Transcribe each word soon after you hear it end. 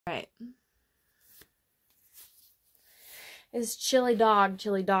Right. Is chili dog.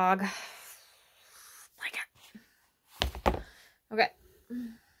 Like it. Okay.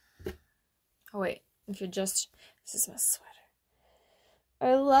 Oh wait, if you just, this is my sweater.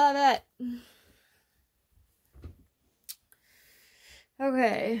 I love it.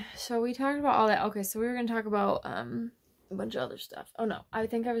 Okay, so we talked about all that. Okay, so we were gonna talk about a bunch of other stuff. Oh no, I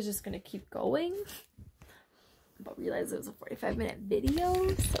think I was just gonna keep going, but realized it was a 45-minute video,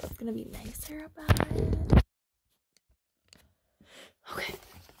 so it's gonna be nicer about it. Okay.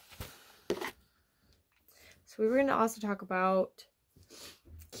 So we were gonna also talk about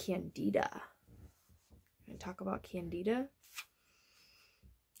Candida. We're gonna talk about Candida.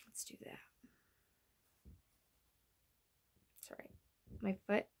 Let's do that. Sorry, my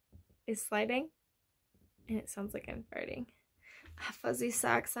foot is sliding, and it sounds like I'm farting. I have fuzzy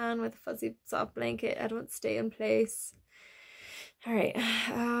socks on with a fuzzy soft blanket. I don't stay in place. All right.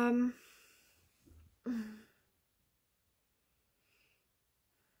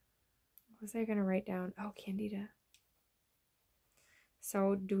 What was I gonna write down? Oh, Candida.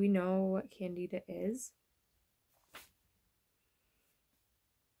 So, do we know what Candida is?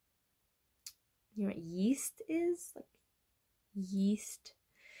 You know what yeast is? Like yeast.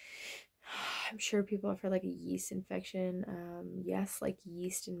 I'm sure people have heard like a yeast infection. Yes, like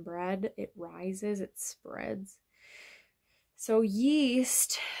yeast in bread. It rises, it spreads. So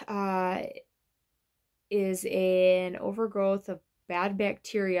yeast is an overgrowth of bad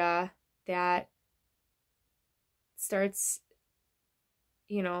bacteria that starts,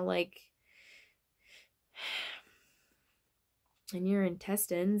 you know, like in your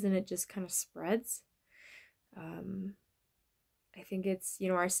intestines, and it just kind of spreads. I think it's, you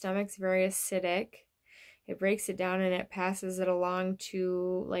know, our stomach's very acidic. It breaks it down and it passes it along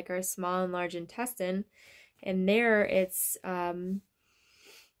to like our small and large intestine. And there it's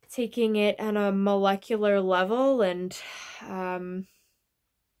taking it on a molecular level. And I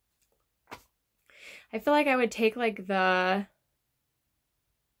feel like I would take like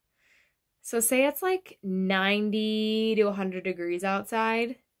so say it's like 90 to 100 degrees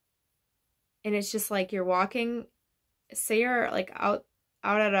outside. And it's just like you're walking, say you're like out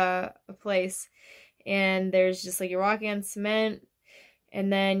at a place, and there's just like you're walking on cement,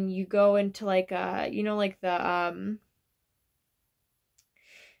 and then you go into like you know, like the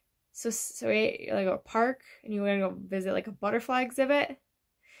so like a park, and you want to go visit like a butterfly exhibit,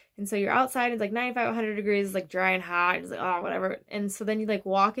 and so you're outside, it's like 95, 100 degrees, it's like dry and hot, it's like, oh, whatever, and so then you like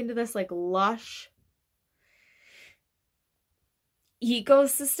walk into this like lush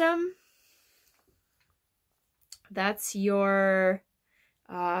ecosystem. That's your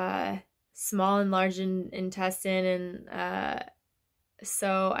small and large intestine, and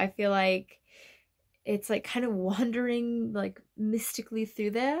so I feel like it's like kind of wandering like mystically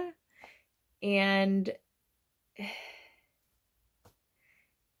through there, and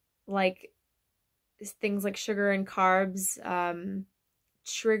like things like sugar and carbs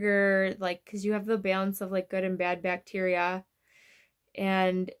trigger, like, because you have the balance of like good and bad bacteria,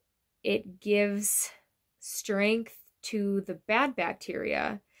 and it gives strength to the bad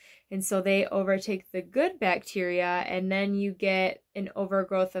bacteria, and so they overtake the good bacteria, and then you get an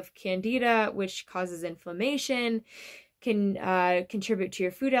overgrowth of Candida, which causes inflammation, can contribute to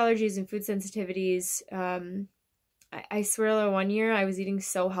your food allergies and food sensitivities. I swear that one year I was eating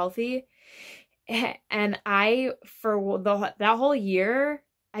so healthy, and for that whole year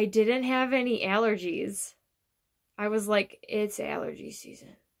I didn't have any allergies. I was like, it's allergy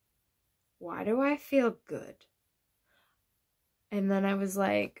season. Why do I feel good? And then I was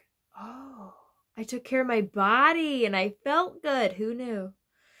like, oh, I took care of my body and I felt good. Who knew?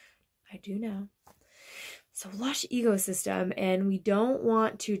 I do now. So lush ecosystem, and we don't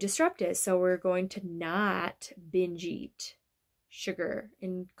want to disrupt it. So we're going to not binge eat sugar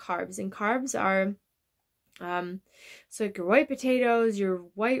and carbs. And carbs are, so like your white potatoes, your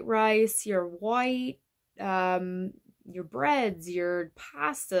white rice, your white, your breads, your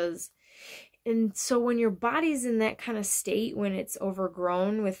pastas. And so when your body's in that kind of state, when it's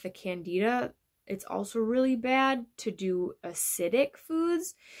overgrown with the Candida, it's also really bad to do acidic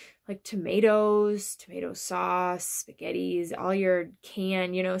foods like tomatoes, tomato sauce, spaghettis, all your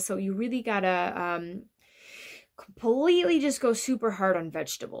canned, you know, so you really gotta completely just go super hard on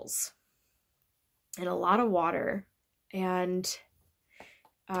vegetables and a lot of water. And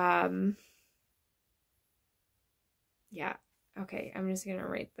yeah. Okay, I'm just gonna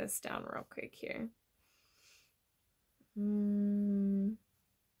write this down real quick here.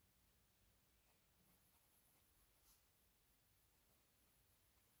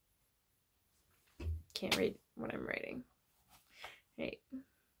 Can't read what I'm writing. Right.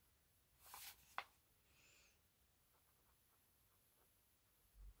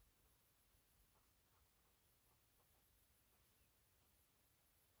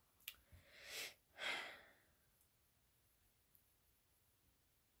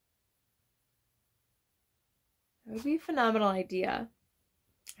 That would be a phenomenal idea.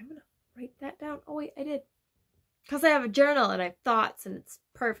 I'm going to write that down. Oh, wait, I did. Because I have a journal and I have thoughts and it's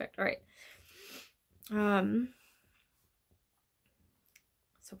perfect. All right.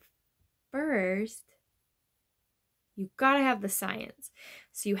 So first, you've got to have the science.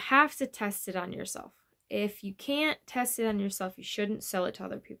 So you have to test it on yourself. If you can't test it on yourself, you shouldn't sell it to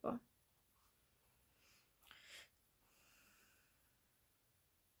other people.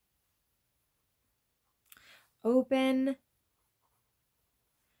 Open,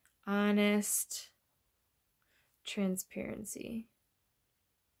 honest, transparency.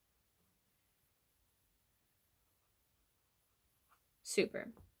 Super.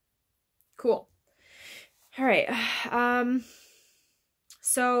 Cool. All right.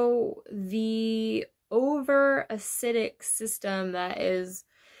 So the over acidic system that is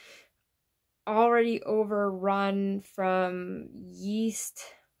already overrun from yeast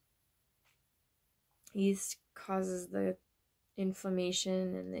causes the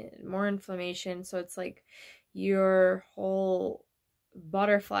inflammation and the more inflammation, so it's like your whole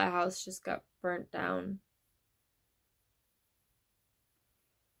butterfly house just got burnt down.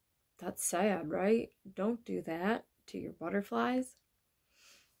 That's sad, right? Don't do that to your butterflies.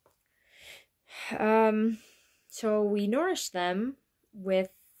 So we nourish them with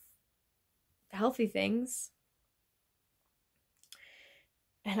healthy things.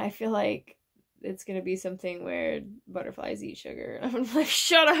 And I feel like it's going to be something where butterflies eat sugar. I'm like,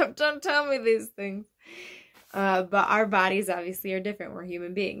 shut up, don't tell me these things. But our bodies obviously are different. We're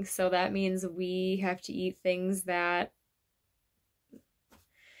human beings. So that means we have to eat things that,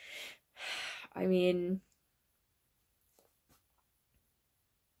 I mean,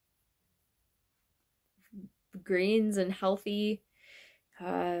 greens and healthy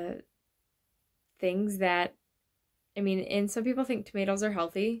things that, I mean, and some people think tomatoes are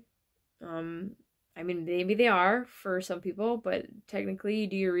healthy. I mean, maybe they are for some people, but technically you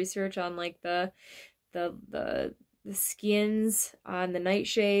do your research on like the skins on the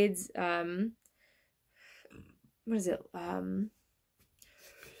nightshades. What is it?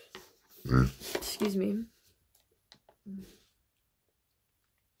 Excuse me.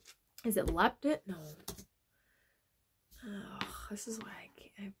 Is it leptin? No. Oh, this is why I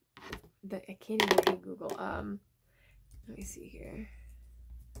can't even do Google. Let me see here.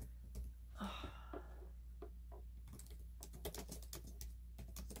 Oh.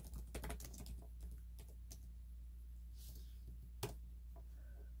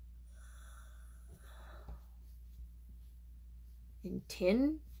 In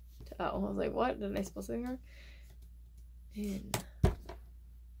tin? Oh, I was like, what? Didn't I spell something wrong? In.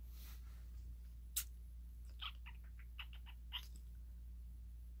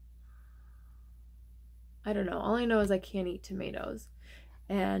 I don't know. All I know is I can't eat tomatoes.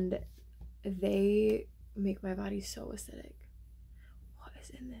 And they make my body so acidic. What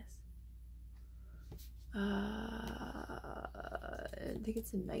is in this? I think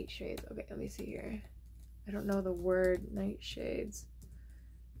it's the nightshades. Okay, let me see here. I don't know the word nightshades.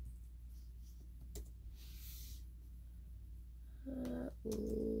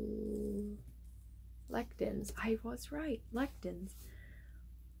 Lectins. I was right. Lectins.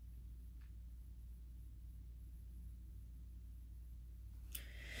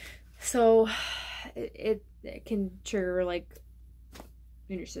 So it can trigger like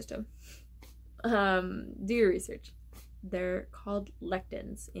in your system. Do your research. They're called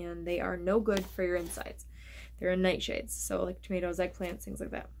lectins and they are no good for your insides. They're in nightshades, so like tomatoes, eggplants, things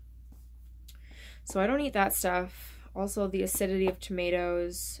like that. So I don't eat that stuff. Also the acidity of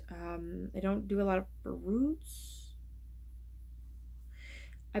tomatoes. I don't do a lot of fruits.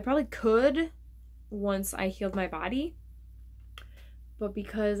 I probably could once I healed my body. But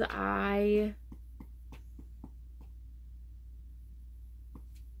because I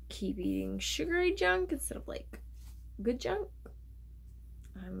keep eating sugary junk instead of like good junk,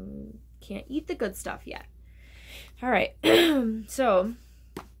 I can't eat the good stuff yet. All right. So,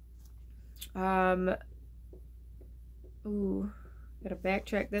 ooh, gotta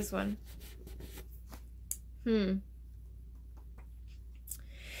backtrack this one.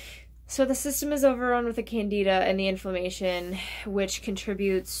 So the system is overrun with the Candida and the inflammation, which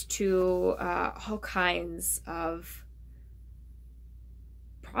contributes to all kinds of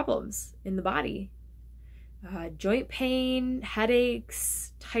problems in the body. Joint pain,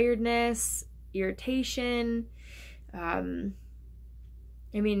 headaches, tiredness, irritation. I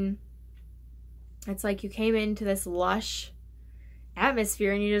mean, it's like you came into this lush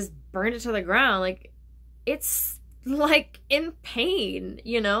atmosphere and you just burned it to the ground. Like, it's like in pain,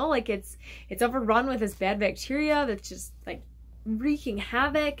 you know, like it's overrun with this bad bacteria that's just like wreaking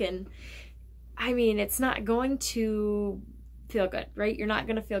havoc. And I mean, it's not going to feel good, right? You're not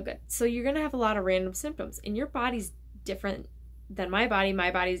going to feel good. So you're going to have a lot of random symptoms, and your body's different than my body. My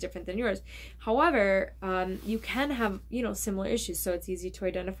body is different than yours. However, you can have, similar issues. So it's easy to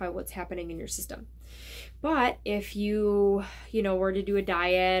identify what's happening in your system. But if you, were to do a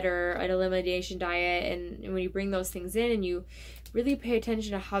diet or an elimination diet, and when you bring those things in and you really pay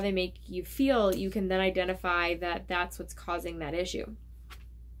attention to how they make you feel, you can then identify that that's what's causing that issue.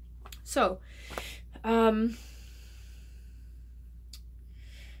 So,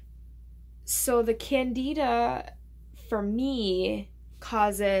 so the Candida for me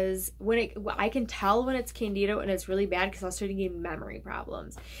causes, I can tell when it's Candida and it's really bad because I'll start getting memory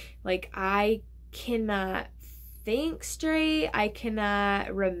problems. Like I cannot think straight. I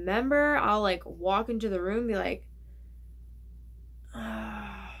cannot remember. I'll like walk into the room and be like,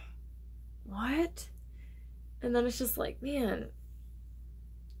 what? And then it's just like, man.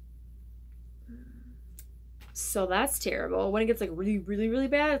 So that's terrible. When it gets like really, really, really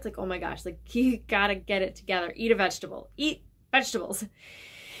bad, it's like, oh my gosh, like you gotta get it together. Eat a vegetable. Eat vegetables.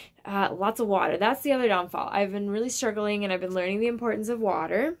 Lots of water. That's the other downfall. I've been really struggling and I've been learning the importance of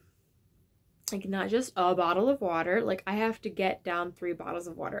water. Like not just a bottle of water. Like I have to get down 3 bottles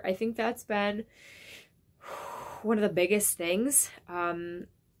of water. I think that's been one of the biggest things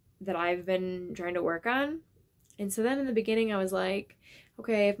that I've been trying to work on. And so then in the beginning I was like,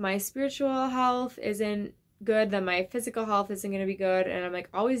 okay, if my spiritual health isn't good, then my physical health isn't going to be good, and I'm like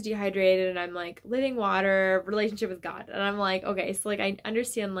always dehydrated, and I'm like living water, relationship with God, and I'm like, okay, so like I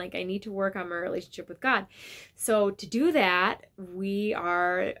understand like I need to work on my relationship with God. So to do that, we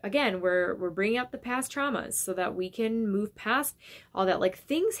are, again, we're bringing up the past traumas so that we can move past all that. Like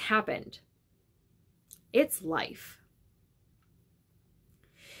things happened. It's life.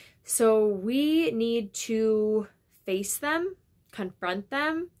 So we need to face them, confront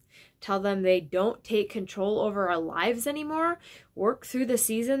them, tell them they don't take control over our lives anymore, work through the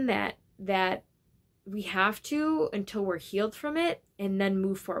season that we have to until we're healed from it, and then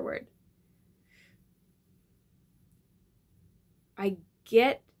move forward. I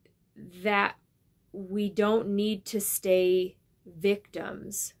get that we don't need to stay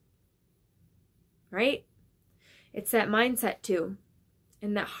victims, right? It's that mindset too,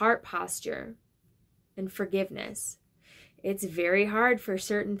 and that heart posture and forgiveness. It's very hard for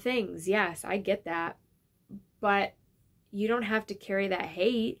certain things. Yes, I get that. But you don't have to carry that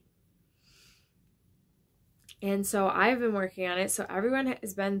hate. And so I've been working on it. So everyone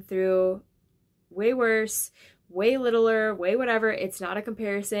has been through way worse, way littler, way whatever. It's not a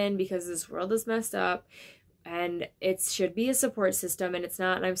comparison because this world is messed up and it should be a support system, and it's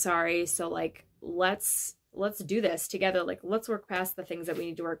not, and I'm sorry. So like, let's do this together. Like, let's work past the things that we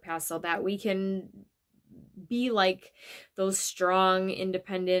need to work past so that we can be like those strong,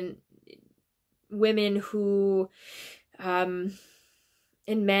 independent women who, and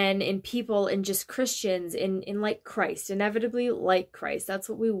men and people and just Christians in like Christ, inevitably like Christ. That's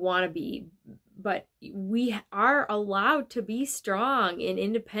what we want to be. But we are allowed to be strong and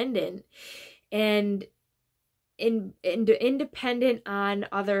independent and independent on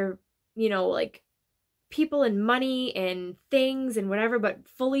other, like people and money and things and whatever, but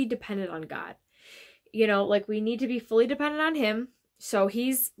fully dependent on God. Like we need to be fully dependent on him. So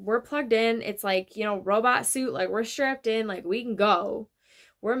we're plugged in. It's like, robot suit, like we're strapped in, like we can go.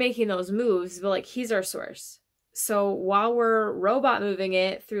 We're making those moves, but like he's our source. So while we're robot moving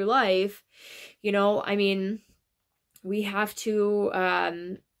it through life, we have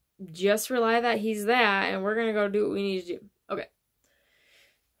to just rely that he's that, and we're going to go do what we need to do. Okay.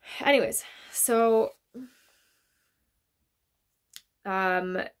 Anyways, so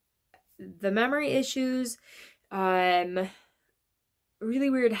the memory issues, really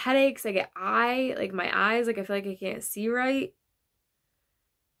weird headaches. I get my eyes, like I feel like I can't see right.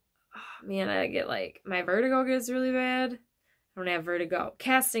 Oh, man, I get like, my vertigo gets really bad. I don't have vertigo.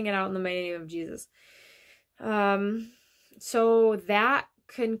 Casting it out in the mighty name of Jesus. So that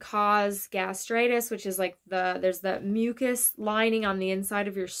can cause gastritis, which is like there's the mucus lining on the inside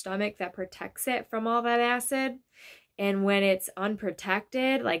of your stomach that protects it from all that acid. And when it's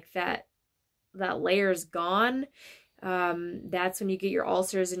unprotected, like that layer's gone, that's when you get your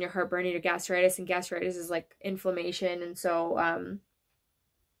ulcers and your heartburn and your gastritis. And gastritis is like inflammation. And so,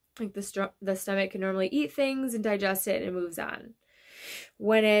 like the stomach can normally eat things and digest it, and it moves on.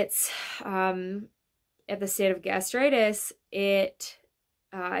 When it's, at the state of gastritis, it,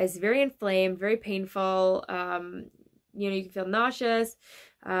 is very inflamed, very painful. You can feel nauseous.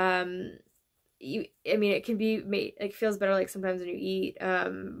 It can be made, like, feels better like sometimes when you eat,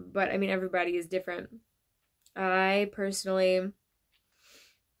 but everybody is different. I personally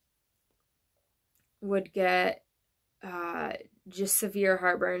would get just severe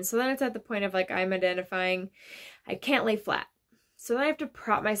heartburn. So then it's at the point of like I'm identifying I can't lay flat. So then I have to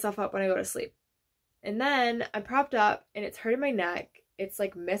prop myself up when I go to sleep. And then I'm propped up and it's hurting my neck. It's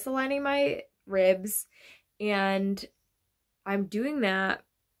like misaligning my ribs. And I'm doing that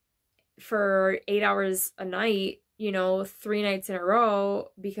for 8 hours a night, 3 nights in a row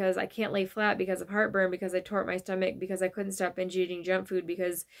because I can't lay flat because of heartburn, because I tore up my stomach, because I couldn't stop binge eating junk food,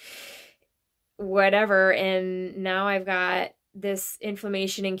 because whatever. And now I've got this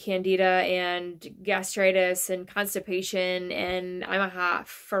inflammation and candida and gastritis and constipation, and I'm a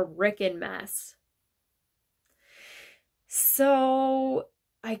frickin' mess. So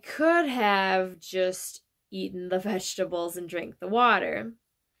I could have just eaten the vegetables and drank the water.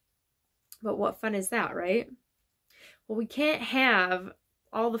 But what fun is that, right? Well, we can't have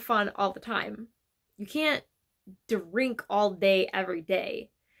all the fun all the time. You can't drink all day, every day,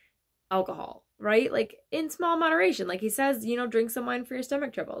 alcohol, right? Like in small moderation. Like he says, drink some wine for your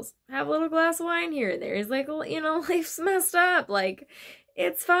stomach troubles. Have a little glass of wine here and there. He's like, life's messed up. Like,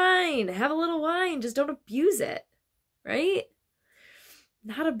 it's fine. Have a little wine. Just don't abuse it, right?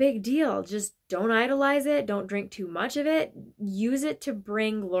 Not a big deal. Just don't idolize it. Don't drink too much of it. Use it to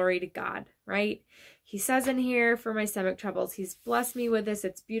bring glory to God, right? He says in here, for my stomach troubles, he's blessed me with this.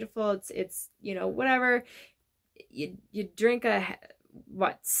 It's beautiful. It's whatever. You drink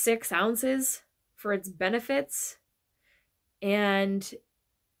 6 ounces for its benefits, and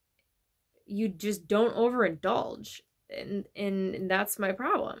you just don't overindulge. And that's my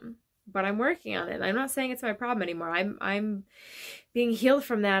problem. But I'm working on it. I'm not saying it's my problem anymore. I'm being healed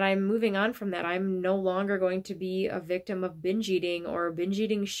from that. I'm moving on from that. I'm no longer going to be a victim of binge eating or binge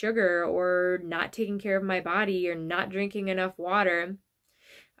eating sugar or not taking care of my body or not drinking enough water.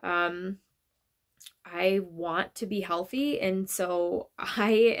 I want to be healthy, and so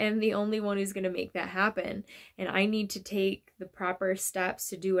I am the only one who's going to make that happen. And I need to take the proper steps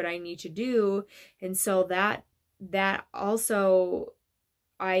to do what I need to do. And so that also,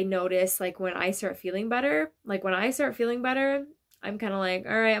 I notice, like, when I start feeling better, I'm kind of like,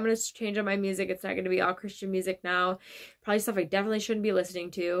 all right, I'm going to change up my music. It's not going to be all Christian music now. Probably stuff I definitely shouldn't be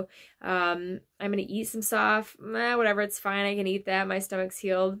listening to. I'm going to eat some stuff. Whatever, it's fine. I can eat that. My stomach's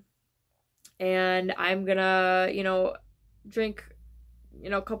healed. And I'm going to, drink,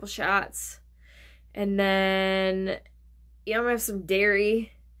 a couple shots. And then, I'm going to have some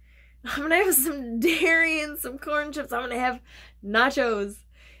dairy. I'm going to have some dairy and some corn chips. I'm going to have nachos.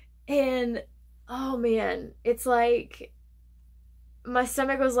 And, oh man, it's like, my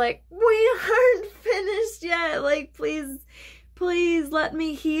stomach was like, we aren't finished yet. Like, please let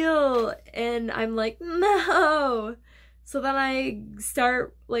me heal. And I'm like, no. So then I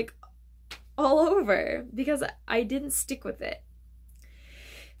start, like, all over because I didn't stick with it.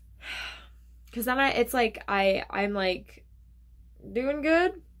 Because then I'm like doing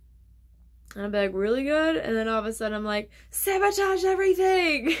good. And I'm like really good. And then all of a sudden I'm like, sabotage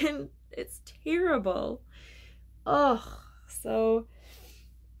everything. And it's terrible. Oh, so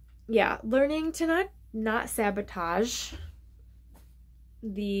yeah, learning to not sabotage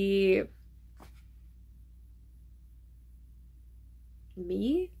the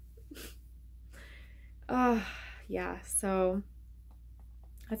me. Yeah, so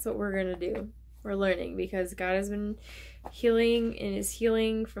that's what we're gonna do. We're learning because God has been healing and is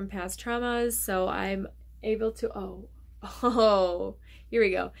healing from past traumas. So I'm able to, here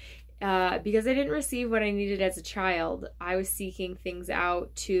we go. Because I didn't receive what I needed as a child, I was seeking things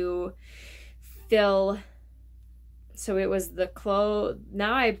out to fill. So it was the clothes.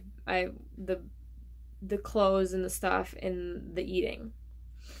 Now the clothes and the stuff and the eating.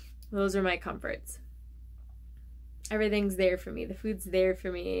 Those are my comforts. Everything's there for me. The food's there for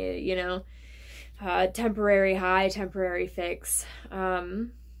me, temporary high, temporary fix.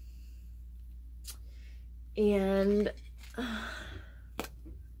 And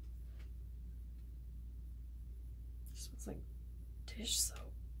smells like dish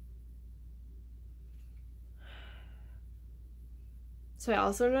soap. So I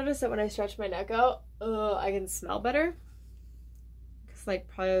also noticed that when I stretch my neck out, I can smell better. Because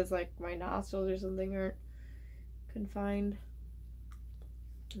probably it's my nostrils or something aren't confined.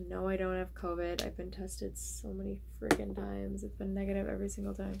 No, I don't have COVID. I've been tested so many freaking times. It's been negative every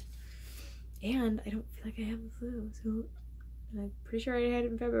single time. And I don't feel like I have the flu. And I'm pretty sure I had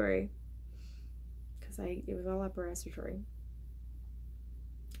it in February. Because it was all upper respiratory.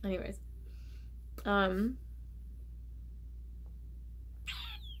 Anyways.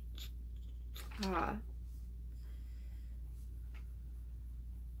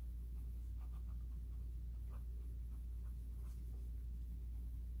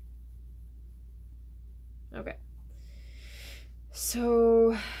 Okay.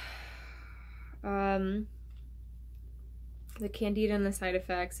 So, the Candida and the side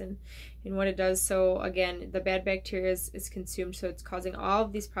effects and what it does. So again, the bad bacteria is consumed, so it's causing all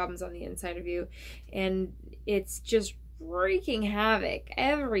of these problems on the inside of you, and it's just wreaking havoc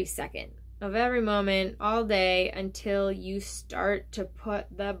every second of every moment, all day, until you start to put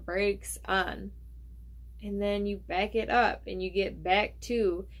the brakes on. And then you back it up and you get back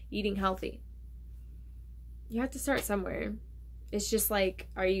to eating healthy. You have to start somewhere. It's just like,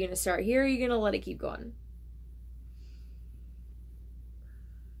 are you going to start here or are you going to let it keep going?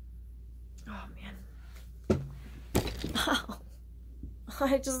 Oh, man. Oh,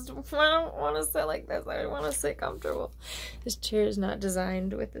 I just don't want to sit like this. I want to sit comfortable. This chair is not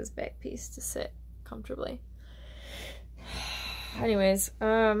designed with this back piece to sit comfortably. Anyways,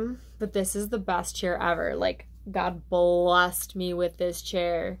 but this is the best chair ever. Like, God blessed me with this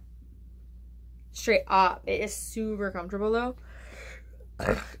chair. Straight up. It is super comfortable though.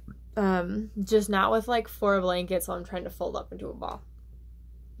 Just not with like 4 blankets, so I'm trying to fold up into a ball.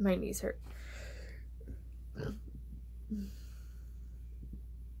 My knees hurt.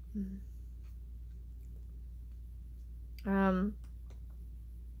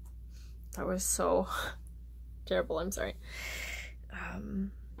 That was so terrible. I'm sorry.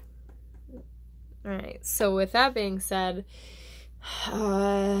 Alright, so with that being said,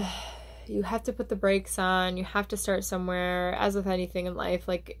 you have to put the brakes on. You have to start somewhere. As with anything in life,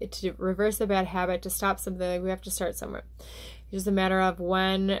 like to reverse a bad habit, to stop something, like we have to start somewhere. It's just a matter of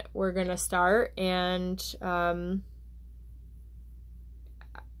when we're gonna start, and are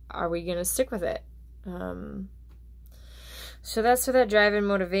we gonna stick with it? So that's for that drive and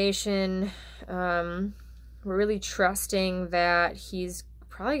motivation. We're really trusting that he's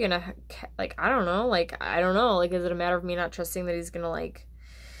probably gonna, like, I don't know, like, is it a matter of me not trusting that he's gonna, like,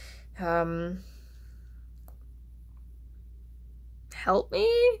 help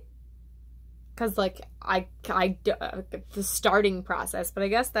me? Because, like, the starting process, but I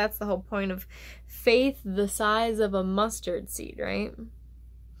guess that's the whole point of faith the size of a mustard seed, right?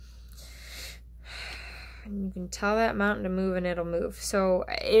 And you can tell that mountain to move and it'll move. So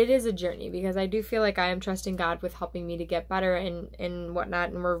it is a journey, because I do feel like I am trusting God with helping me to get better and whatnot.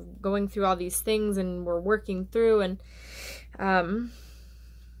 And we're going through all these things and we're working through, and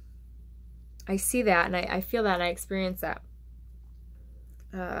I see that and I feel that and I experience that.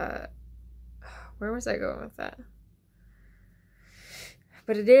 Where was I going with that?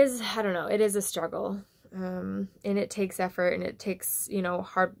 But it is, I don't know, it is a struggle. And it takes effort, and it takes, you know,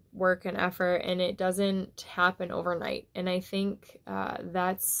 hard work and effort, and it doesn't happen overnight. And I think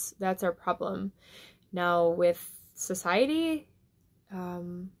that's our problem now with society.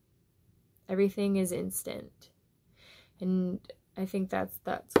 Everything is instant, and I think that's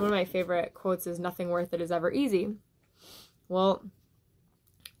one of my favorite quotes is, "Nothing worth it is ever easy." Well,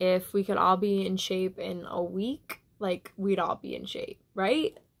 if we could all be in shape in a week, like, we'd all be in shape,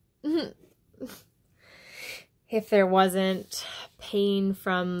 right? If there wasn't pain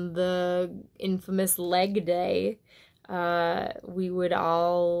from the infamous leg day, we would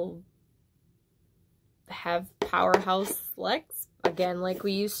all have powerhouse legs again like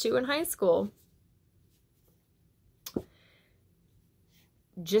we used to in high school.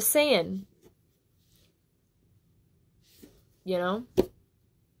 Just saying. You know?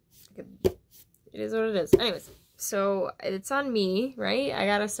 It is what it is. Anyways. So it's on me, right? I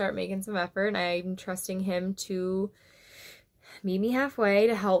gotta start making some effort. I'm trusting him to meet me halfway,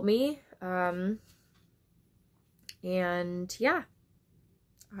 to help me. And yeah,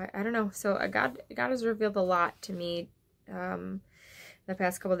 I don't know. So God has revealed a lot to me the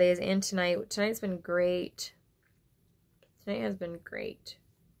past couple of days and tonight. Tonight's been great. Tonight has been great.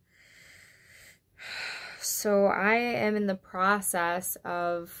 So I am in the process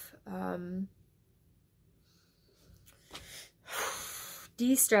of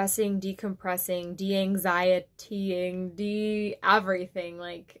de-stressing, decompressing, de-anxietying, de-everything.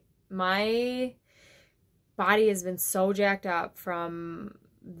 Like, my body has been so jacked up from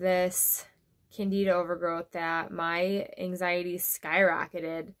this Candida overgrowth that my anxiety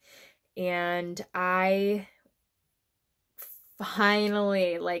skyrocketed. And I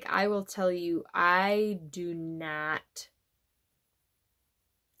finally, like, I will tell you, I do not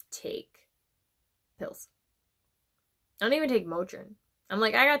take pills. I don't even take Motrin. I'm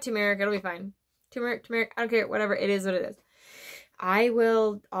like, I got turmeric, it'll be fine. Turmeric, I don't care, whatever, it is what it is. I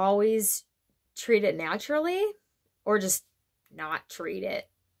will always treat it naturally, or just not treat it,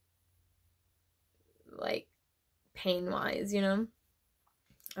 like, pain-wise, you know?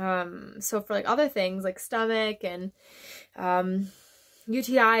 So for, like, other things, like stomach and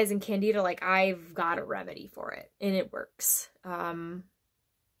UTIs and Candida, like, I've got a remedy for it, and it works.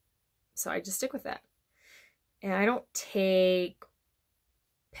 So I just stick with that. And I don't take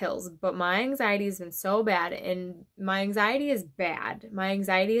pills, but my anxiety has been so bad, and my anxiety is bad. My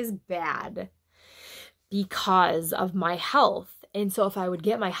anxiety is bad because of my health. And so if I would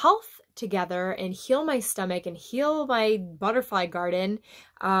get my health together and heal my stomach and heal my butterfly garden,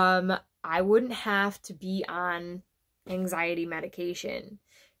 I wouldn't have to be on anxiety medication.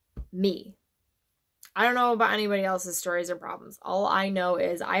 Me. I don't know about anybody else's stories or problems. All I know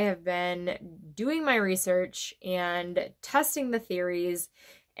is I have been doing my research and testing the theories,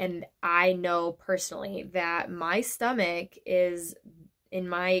 and I know personally that my stomach is in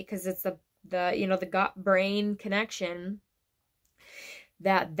my, because it's the the gut-brain connection,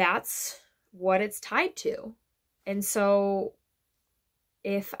 that's what it's tied to. And so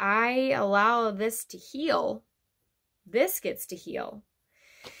if I allow this to heal, this gets to heal.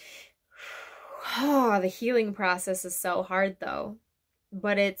 Oh, the healing process is so hard though,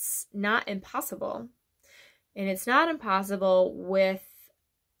 but it's not impossible. And it's not impossible with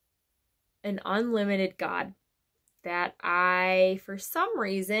an unlimited God that I, for some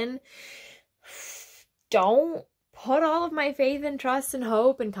reason, don't put all of my faith and trust and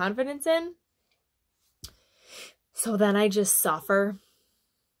hope and confidence in. So then I just suffer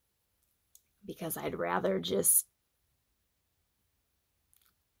because I'd rather just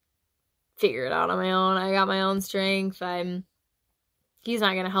figure it out on my own. I got my own strength. He's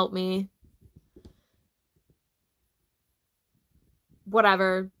not going to help me.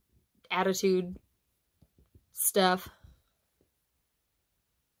 Whatever. Attitude stuff.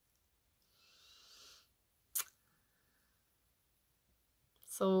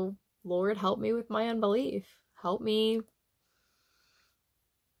 So, Lord, help me with my unbelief. Help me.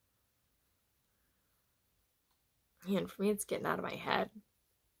 Man, for me, it's getting out of my head.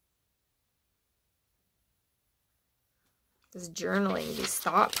 This journaling, these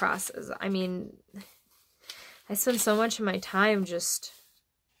thought processes. I mean, I spend so much of my time just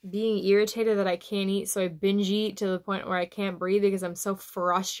being irritated that I can't eat, so I binge eat to the point where I can't breathe because I'm so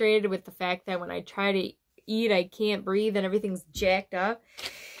frustrated with the fact that when I try to eat, I can't breathe and everything's jacked up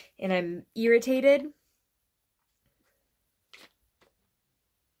and I'm irritated.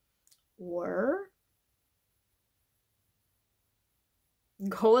 Or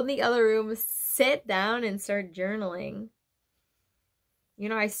go in the other room, sit down and start journaling. You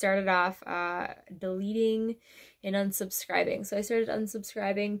know, I started off deleting and unsubscribing. So I started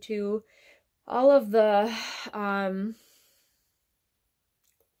unsubscribing to all of the,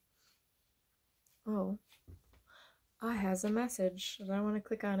 oh, I has a message. I don't want to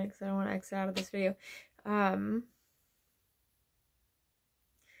click on it because I don't want to exit out of this video.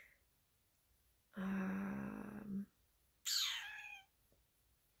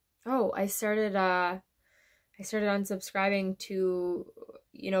 Oh, I started unsubscribing to,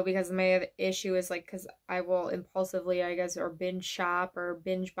 because my issue is like, because I will impulsively, I guess, or binge shop or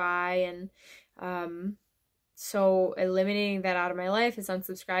binge buy, and so eliminating that out of my life is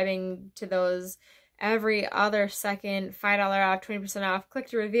unsubscribing to those every other second, $5 off, 20% off, click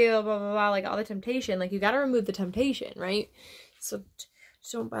to reveal, blah, blah, blah, like all the temptation. Like, you got to remove the temptation, right? So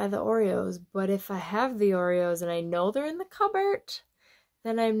just don't buy the Oreos. But if I have the Oreos and I know they're in the cupboard,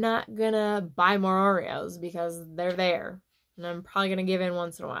 then I'm not gonna buy more Oreos because they're there. And I'm probably gonna give in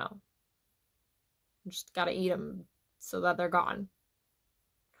once in a while. Just gotta eat them so that they're gone.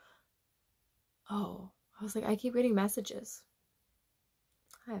 Oh, I was like, I keep getting messages.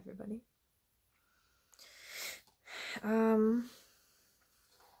 Hi, everybody.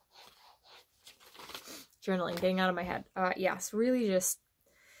 Journaling, getting out of my head. Yes, really just,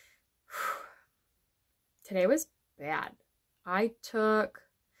 today was bad.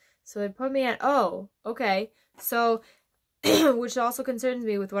 So they put me on, oh, okay. So, which also concerns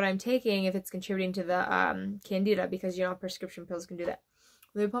me with what I'm taking, if it's contributing to the Candida, because, prescription pills can do that.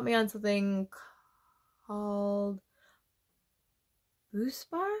 They put me on something called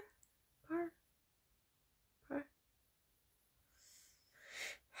Boost Bar?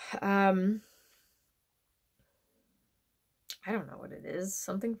 I don't know what it is.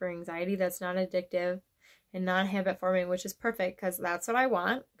 Something for anxiety that's not addictive and non-habit forming, which is perfect because that's what I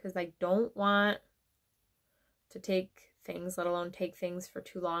want, because I don't want to take things, let alone take things for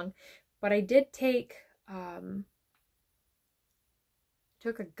too long. But I did take,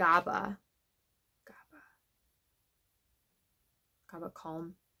 took a GABA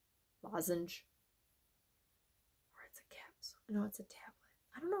Calm lozenge, or it's a capsule. No, it's a tablet.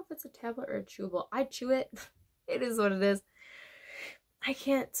 I don't know if it's a tablet or a chewable. I chew it. It is what it is. I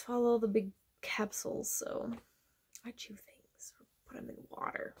can't swallow the big capsules, so I chew things, put them in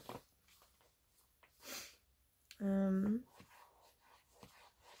water.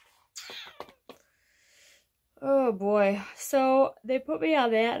 Oh boy. So they put me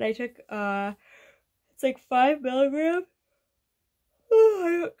on that and I took it's like 5 milligrams.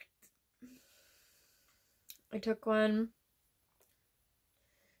 Oh, I took one.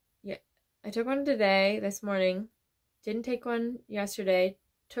 Yeah. I took one today, this morning. Didn't take one yesterday.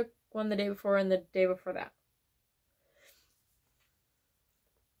 Took one the day before and the day before that.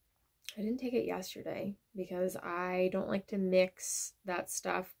 I didn't take it yesterday because I don't like to mix that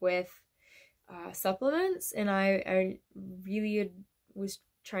stuff with supplements, and I really was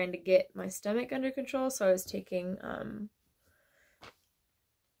trying to get my stomach under control, so I was taking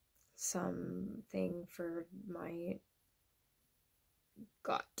something for my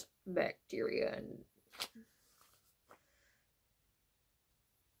gut bacteria and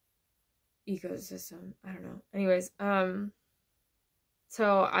ecosystem. I don't know. Anyways,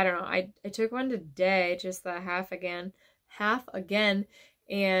 so I don't know. I took one today, just the half again,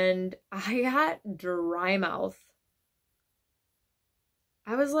 and I got dry mouth.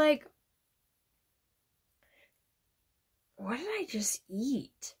 I was like, what did I just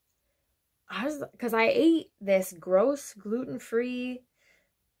eat? Because I ate this gross gluten-free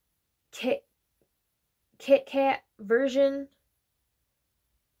Kit Kat version.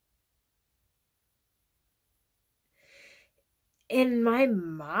 In my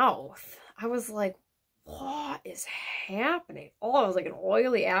mouth. I was like, what is happening? Oh, it was like an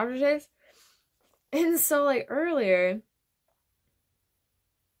oily aftertaste. And so like earlier,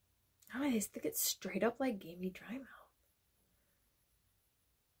 I just think it straight up like gave me dry mouth.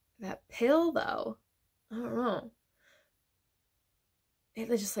 That pill though, I don't know. It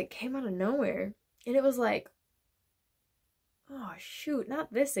just like came out of nowhere. And it was like, oh shoot,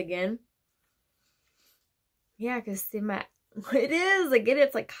 not this again. Yeah, because it is, like,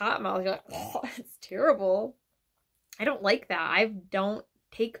 it's like cotton mouth. You're like, oh, it's terrible. I don't like that. I don't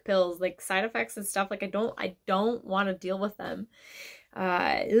take pills, like side effects and stuff. Like I don't want to deal with them.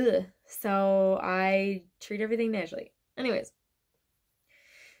 So I treat everything naturally. Anyways,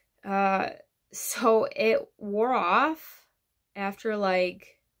 so it wore off after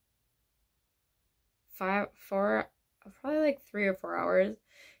like probably like 3 or 4 hours,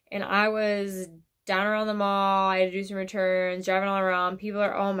 and I was down around the mall. I had to do some returns, driving all around. People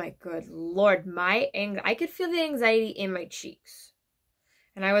are, oh my good Lord, I could feel the anxiety in my cheeks.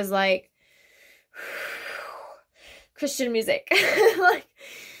 And I was like, Christian music. Like,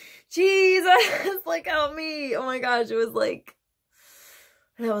 Jesus, like, help me. Oh my gosh, it was like,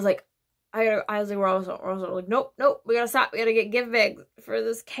 and I was like, we're almost like, nope, we gotta stop. We gotta get gift bags for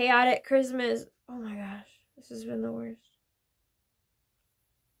this chaotic Christmas. Oh my gosh, this has been the worst.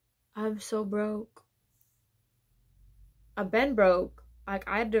 I'm so broke. I've been broke. Like,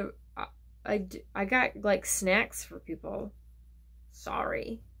 I had to, I got like snacks for people.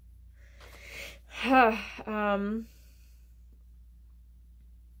 Sorry. Yeah.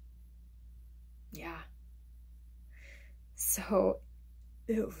 So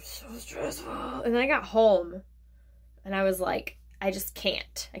it was so stressful. And then I got home and I was like, I just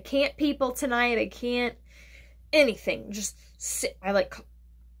can't. I can't people tonight. I can't anything. Just sit. I like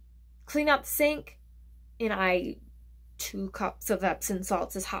clean out the sink, and 2 cups of Epsom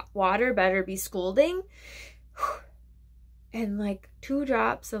salts is hot water, better be scalding, and like 2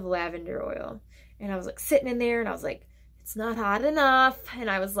 drops of lavender oil. And I was like sitting in there and I was like, it's not hot enough. And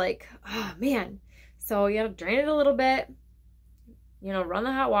I was like, oh man. So you know, drain it a little bit, you know, run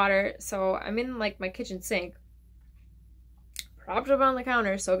the hot water. So I'm in like my kitchen sink, propped up on the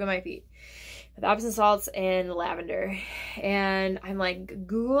counter, soaking my feet with Epsom salts and lavender. And I'm like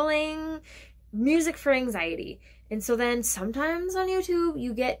Googling music for anxiety. And so then sometimes on YouTube,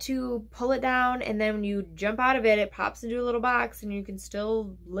 you get to pull it down, and then when you jump out of it, it pops into a little box and you can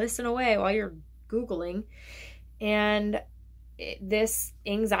still listen away while you're Googling. And this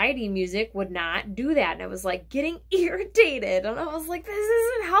anxiety music would not do that. And I was like getting irritated. And I was like, this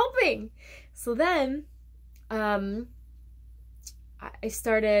isn't helping. So then I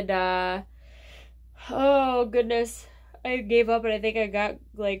started, oh goodness, I gave up, and I think I got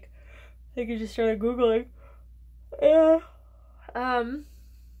like, I think I just started Googling. Yeah.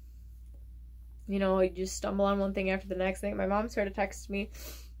 You know, you just stumble on one thing after the next thing. My mom started texting me,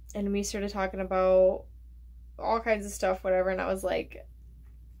 and we started talking about all kinds of stuff, whatever, and I was like,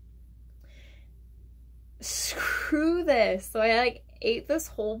 screw this. So I like ate this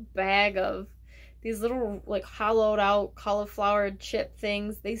whole bag of these little like hollowed out cauliflower chip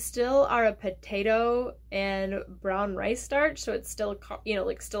things. They still are a potato and brown rice starch, so it's still, you know,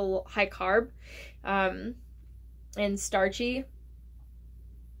 like still high carb and starchy.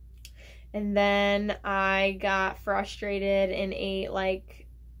 And then I got frustrated and ate like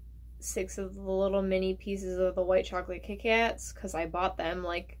 6 of the little mini pieces of the white chocolate Kit Kats because I bought them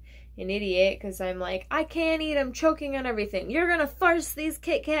like an idiot because I'm like, I can't eat, I'm choking on everything. You're gonna force these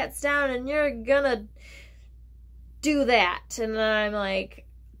Kit Kats down and you're gonna do that. And then I'm like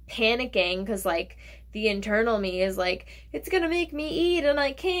panicking because like the internal me is like, it's gonna make me eat and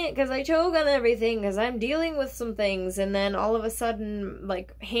I can't because I choke on everything because I'm dealing with some things. And then all of a sudden,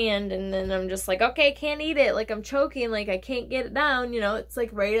 like, and then I'm just like, okay, can't eat it, like I'm choking, like I can't get it down, you know. It's like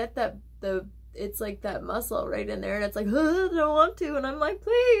right at it's like that muscle right in there, and it's like, I don't want to, and I'm like,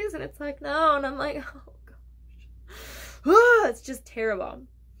 please, and it's like, no, and I'm like, oh gosh, it's just terrible.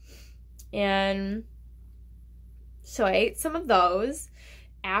 And so I ate some of those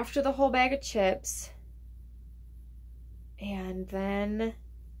after the whole bag of chips, and then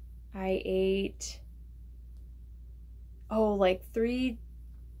I ate, like 3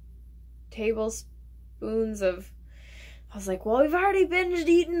 tablespoons of, I was like, well, we've already binged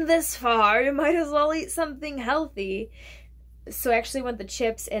eaten this far, you might as well eat something healthy. So I actually went the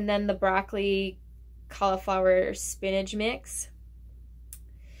chips and then the broccoli cauliflower spinach mix.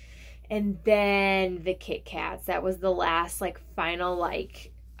 And then the Kit Kats. That was the last, like, final,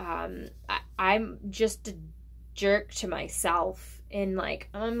 like, I'm just a jerk to myself. And, like,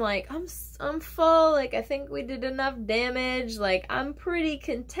 I'm full. Like, I think we did enough damage. Like, I'm pretty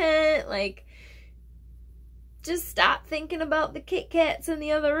content. Like, just stop thinking about the Kit Kats in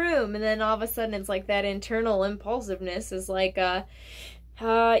the other room. And then all of a sudden it's like that internal impulsiveness is like,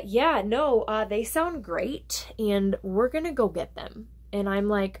 yeah, no, they sound great and we're gonna go get them. And I'm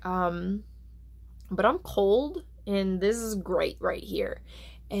like, but I'm cold and this is great right here.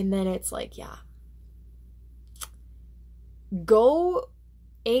 And then it's like, yeah, go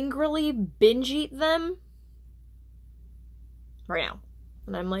angrily binge eat them right now.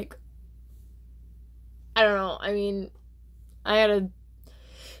 And I'm like, I don't know. I mean, I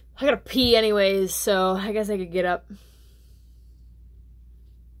gotta pee anyways, so I guess I could get up.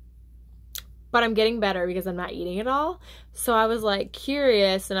 But I'm getting better because I'm not eating it all. So I was like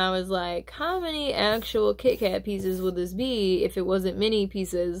curious, and I was like, how many actual Kit Kat pieces would this be if it wasn't mini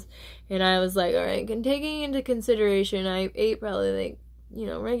pieces? And I was like, all right, taking into consideration, I ate probably like, you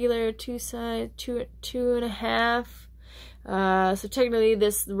know, regular 2 size, 2.5. So technically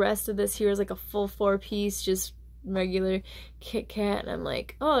the rest of this here is like a full 4-piece, just regular Kit Kat, and I'm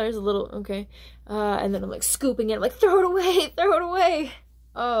like, oh, there's a little, okay. And then I'm like scooping it, I'm like, throw it away, throw it away.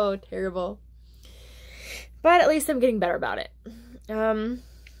 Oh, terrible. But at least I'm getting better about it.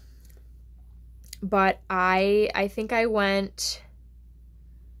 But I think I went,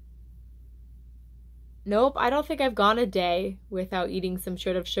 nope, I don't think I've gone a day without eating some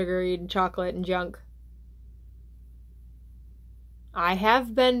sort of sugar and chocolate and junk. I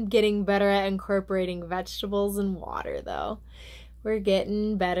have been getting better at incorporating vegetables and water, though. We're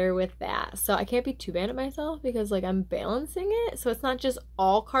getting better with that. So I can't be too bad at myself because, like, I'm balancing it. So it's not just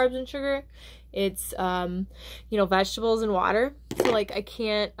all carbs and sugar. It's, you know, vegetables and water. So, like, I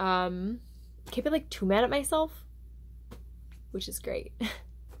can't be, like, too mad at myself, which is great.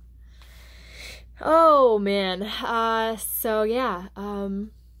 Oh, man. So, yeah.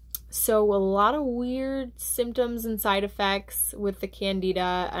 So a lot of weird symptoms and side effects with the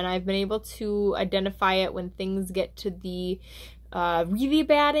Candida, and I've been able to identify it when things get to the really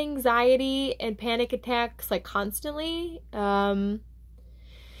bad anxiety and panic attacks, like constantly. And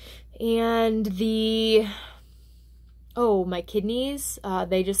my kidneys,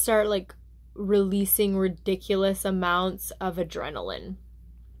 they just start like releasing ridiculous amounts of adrenaline.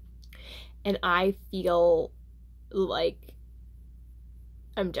 And I feel like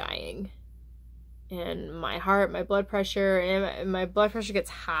I'm dying, and my heart, my blood pressure, and my blood pressure gets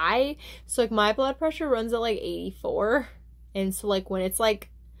high. So like my blood pressure runs at like 84, and so like when it's like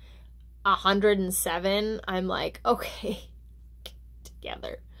 107, I'm like, okay, get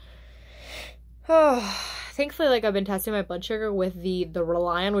together. Oh, thankfully, like I've been testing my blood sugar with the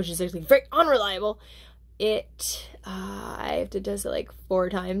Reliant, which is actually very unreliable. I have to test it like 4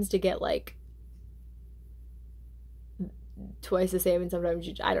 times to get like twice the same, and sometimes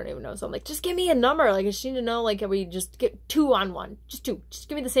I don't even know. So I'm like, just give me a number. Like, I just need to know, like, can we just get 2 on 1? Just 2. Just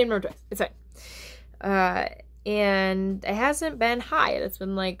give me the same number twice. It's fine. And it hasn't been high. It's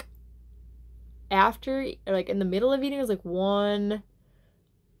been like after, like in the middle of eating, it was like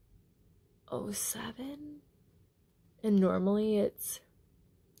 107. And normally it's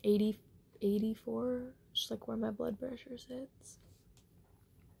 80, 84. Just like where my blood pressure sits.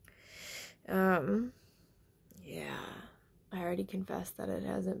 Yeah. I already confessed that it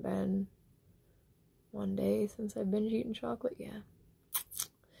hasn't been 1 day since I've been eating chocolate. Yeah.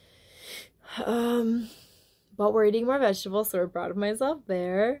 But we're eating more vegetables, so we're proud of myself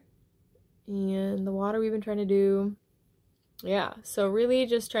there. And the water we've been trying to do. Yeah, so really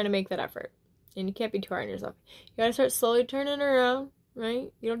just trying to make that effort. And you can't be too hard on yourself. You gotta start slowly turning around,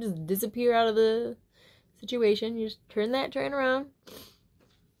 right? You don't just disappear out of the situation. You just turn that train around.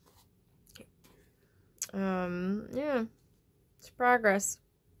 Yeah. It's progress.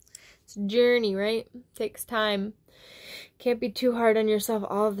 It's a journey, right? It takes time. Can't be too hard on yourself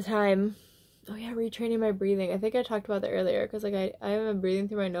all the time. Oh yeah, retraining my breathing. I think I talked about that earlier, because like I have been breathing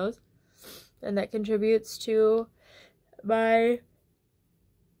through my nose, and that contributes to my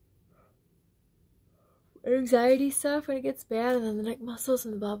anxiety stuff when it gets bad, and then the neck muscles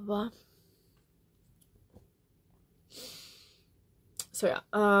and blah blah blah. So yeah,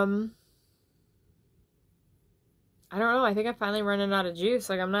 I don't know. I think I'm finally running out of juice.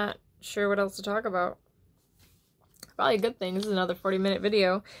 Like, I'm not sure what else to talk about. Probably a good thing. This is another 40-minute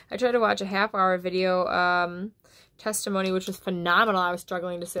video. I tried to watch a half-hour video testimony, which was phenomenal. I was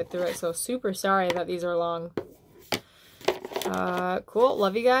struggling to sit through it, so super sorry that these are long. Cool.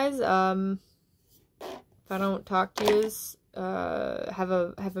 Love you guys. If I don't talk to you, have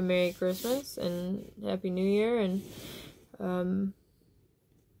a Merry Christmas and Happy New Year, and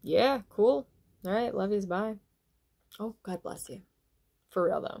yeah, cool. All right, love yous. Bye. Oh, God bless you. For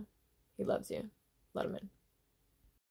real, though. He loves you. Let him in.